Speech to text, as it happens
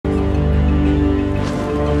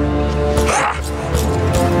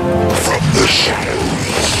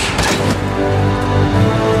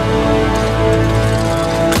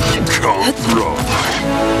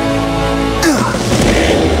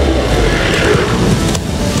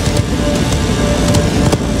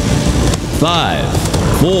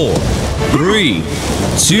5, 4, 3,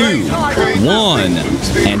 2, 1,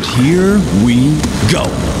 and here we go.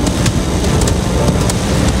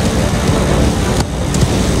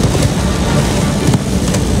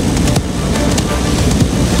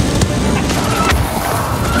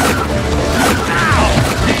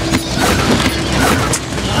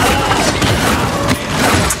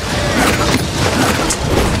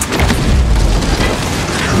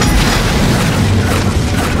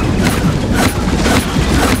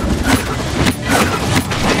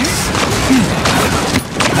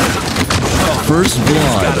 First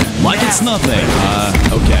blood, like it's nothing.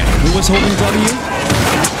 Okay. Who was holding W?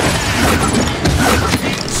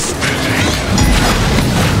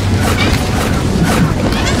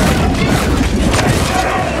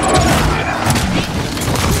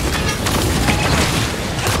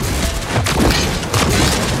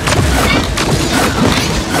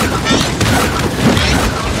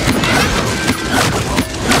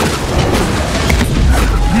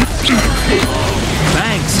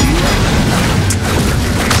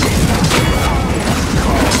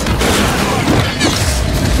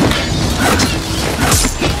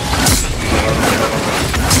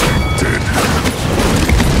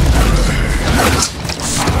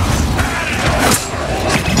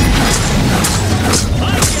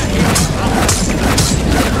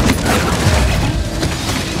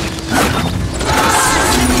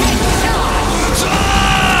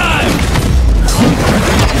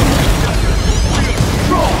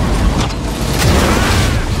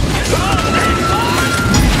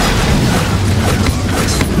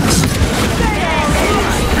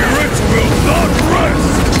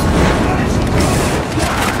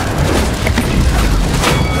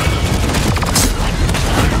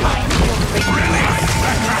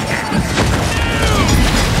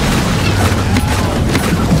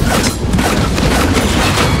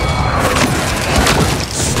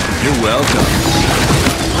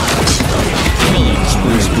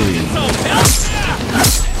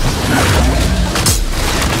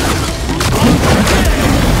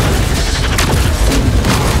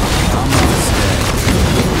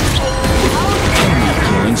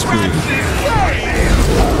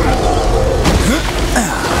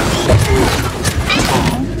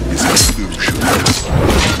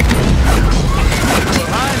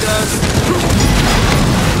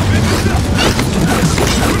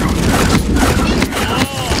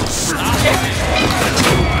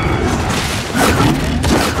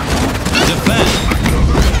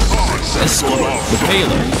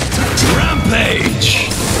 Rampage!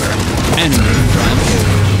 Enemy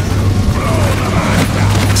rampage.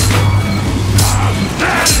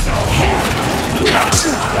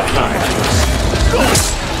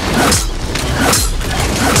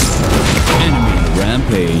 Enemy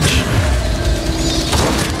rampage.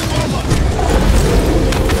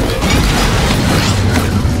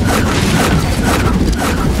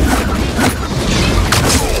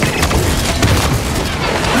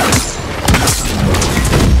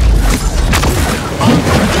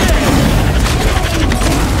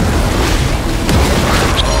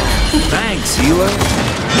 Thanks, healer.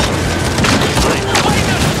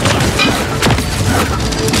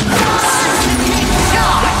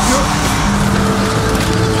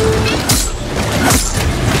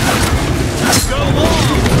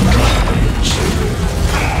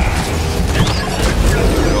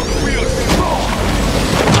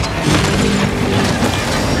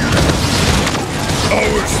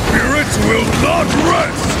 Our spirits will not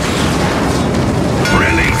rest!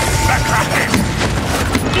 Release the Kraken!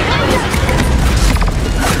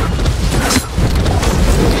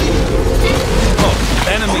 Oh,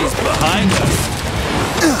 enemies behind us.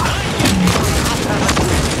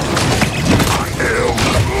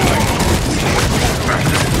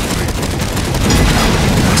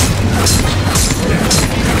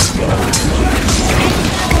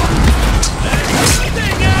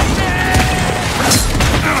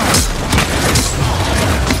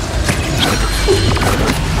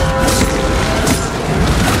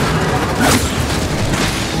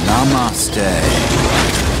 Namaste.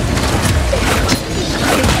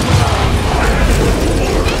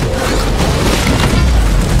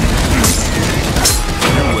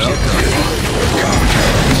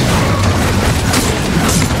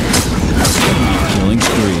 Killing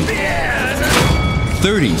spree.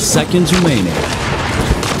 30 seconds remaining.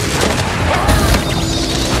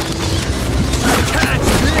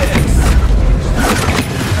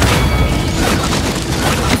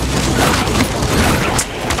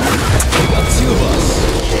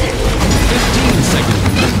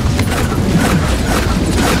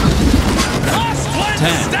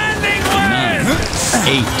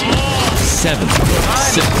 7,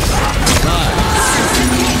 6, 5.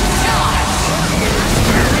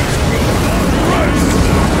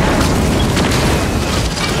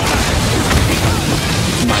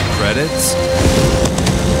 My credits?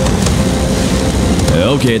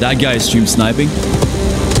 Okay, that guy is stream sniping.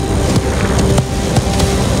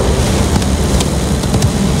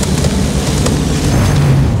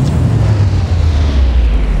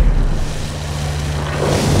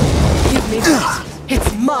 Give me that.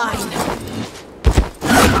 It's mine.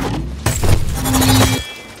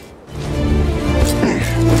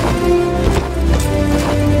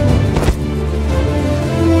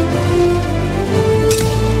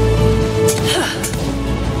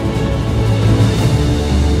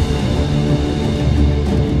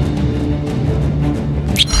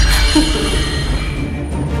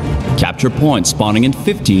 Capture point spawning in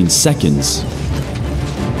 15 seconds.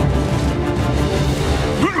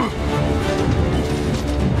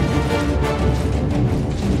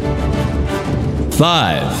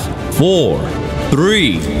 Five, 4,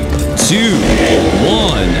 3, 2,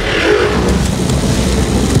 1.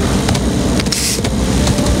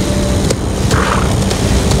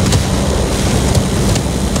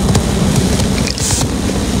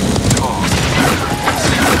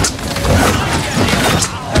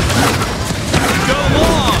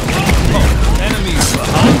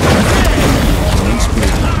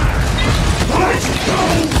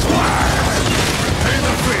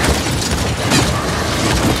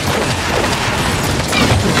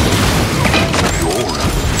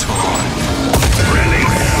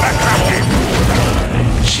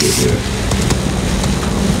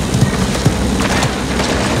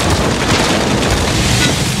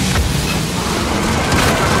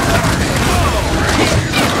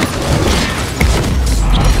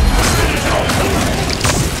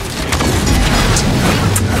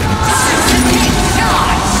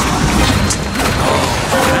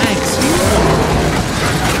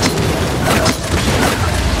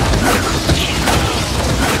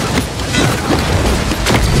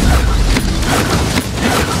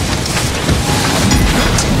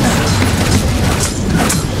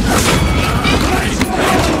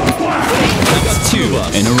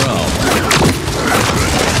 In a row.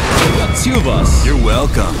 We got 2 of us. You're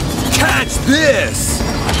welcome. Catch this!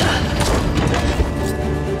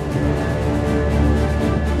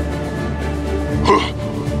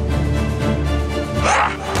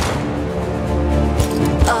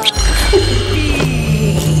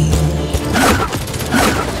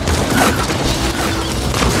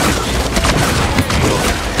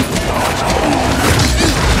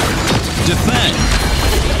 Defend.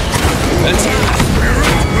 Attack.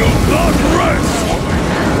 Will not rest!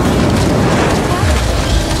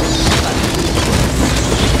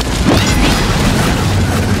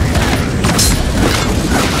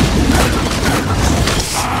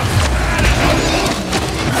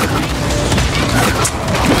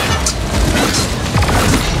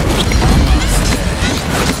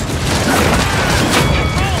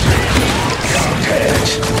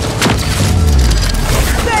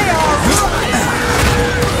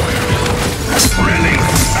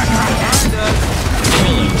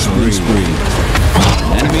 Killing spree.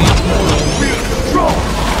 Enemy.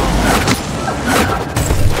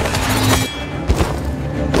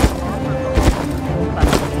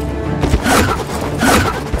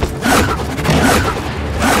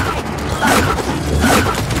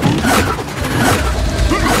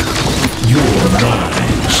 You're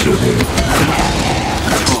mine, sugar.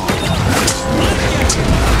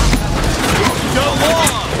 Go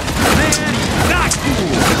on, man. Not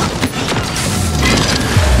cool.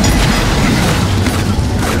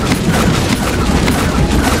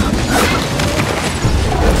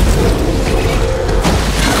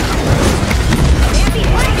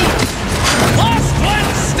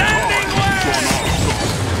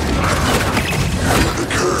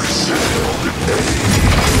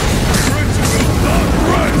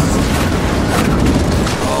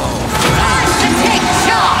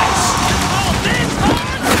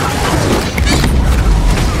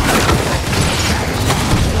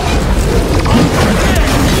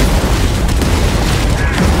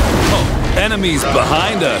 Enemies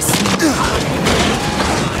behind us.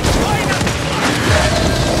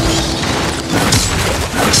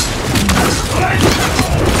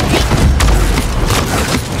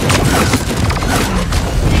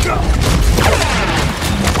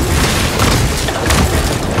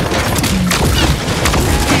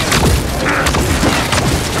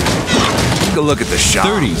 Take a look at the shot.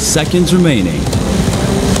 30 seconds remaining.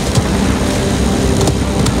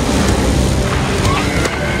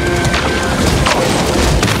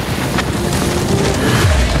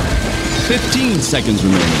 15 seconds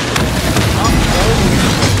remaining.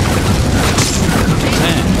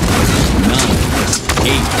 10, 9,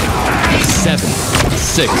 8, 7,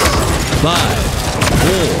 6, 5,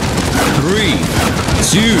 4, 3,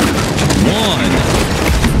 2, 1.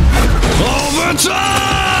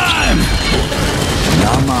 Overtime!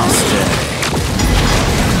 Namaste.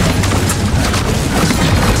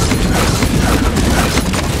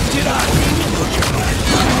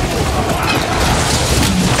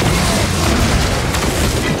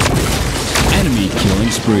 Enemy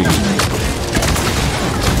killing spree.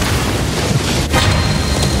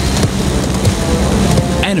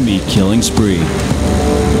 Enemy killing spree.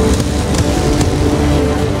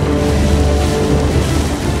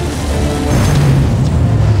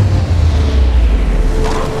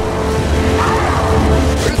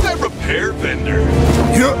 Where's that repair vendor?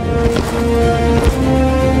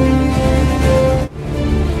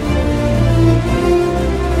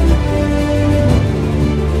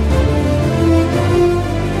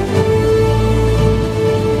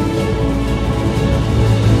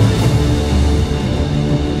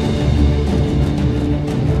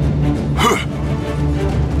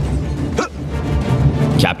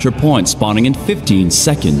 Capture point spawning in 15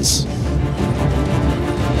 seconds.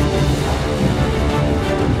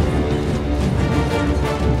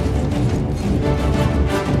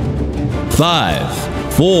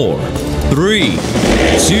 Five, 4, 3,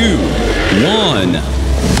 2, 1.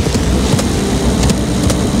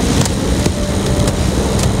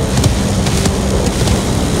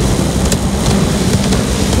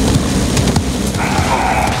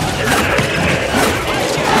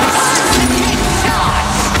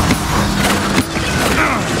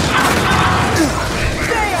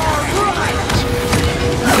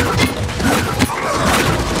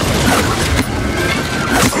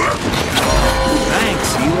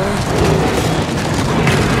 Thanks, healer.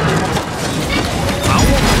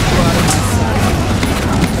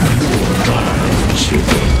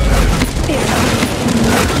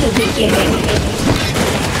 The beginning.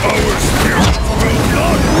 Our spirit will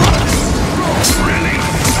not rest. Really?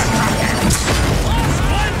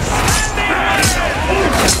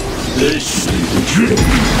 This is the dream.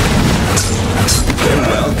 You're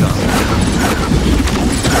welcome.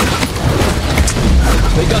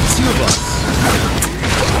 They got two of us.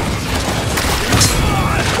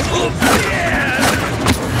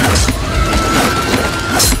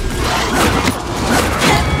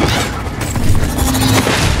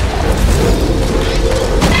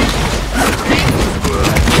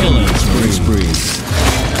 Killing spree.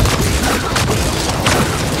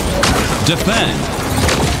 Defend.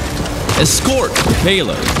 Escort the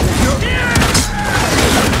payload.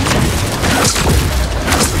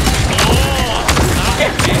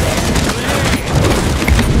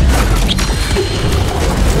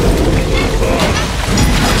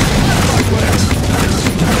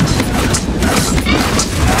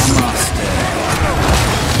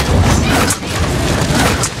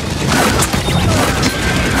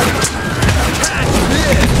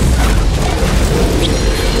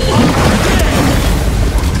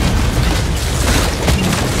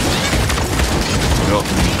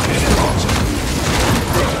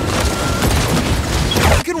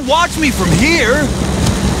 You can watch me from here.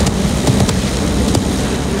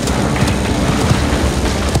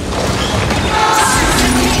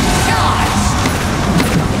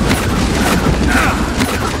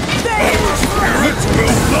 Spirits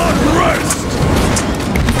will not rest.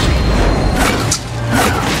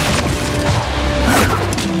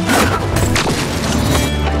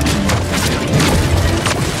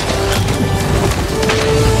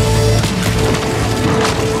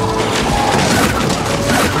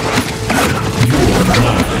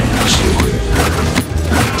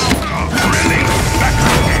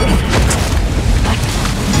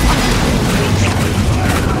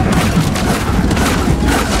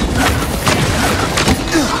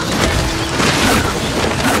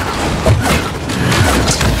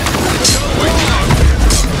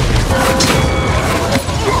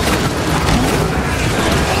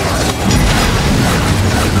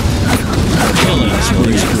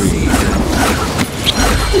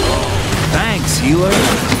 Thanks, healer.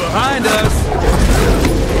 Behind us.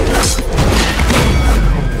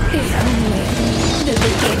 Is only the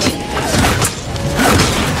beginning.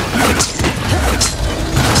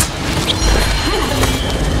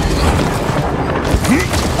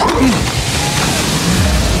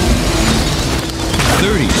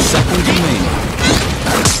 Seconds remaining.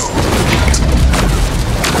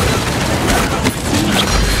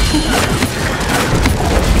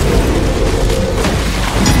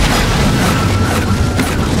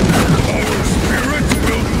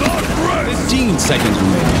 seconds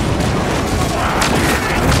remaining.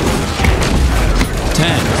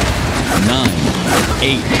 10, 9,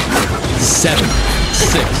 8, 7,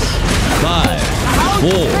 6, 5,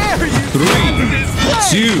 4, 3,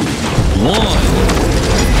 2, 1.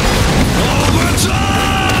 Overtime!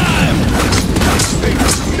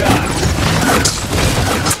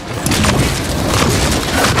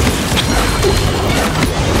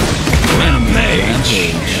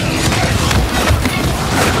 Rampage.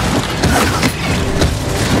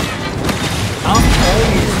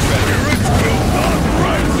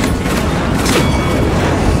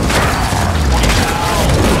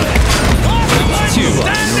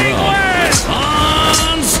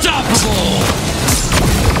 Unstoppable!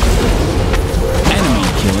 Enemy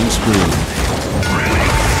killing spree.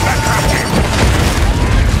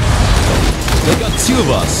 They got two of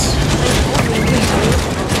us.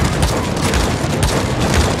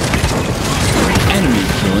 Enemy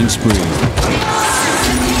killing spree.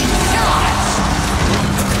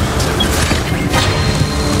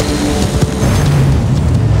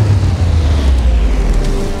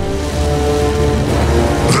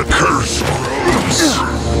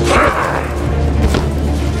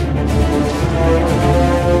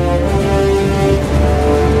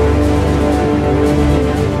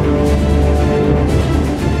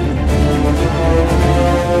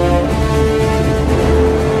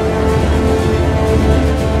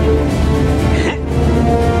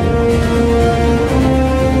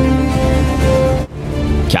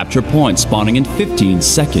 Capture point spawning in 15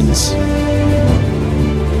 seconds.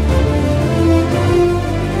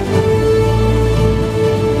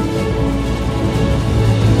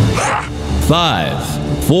 Five,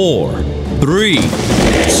 4, 3, 2,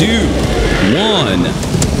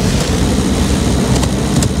 1.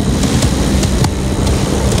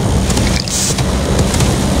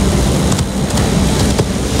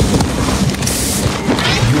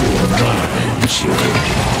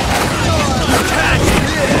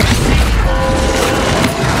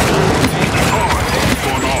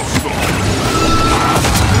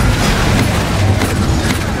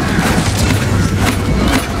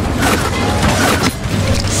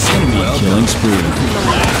 Killing spree.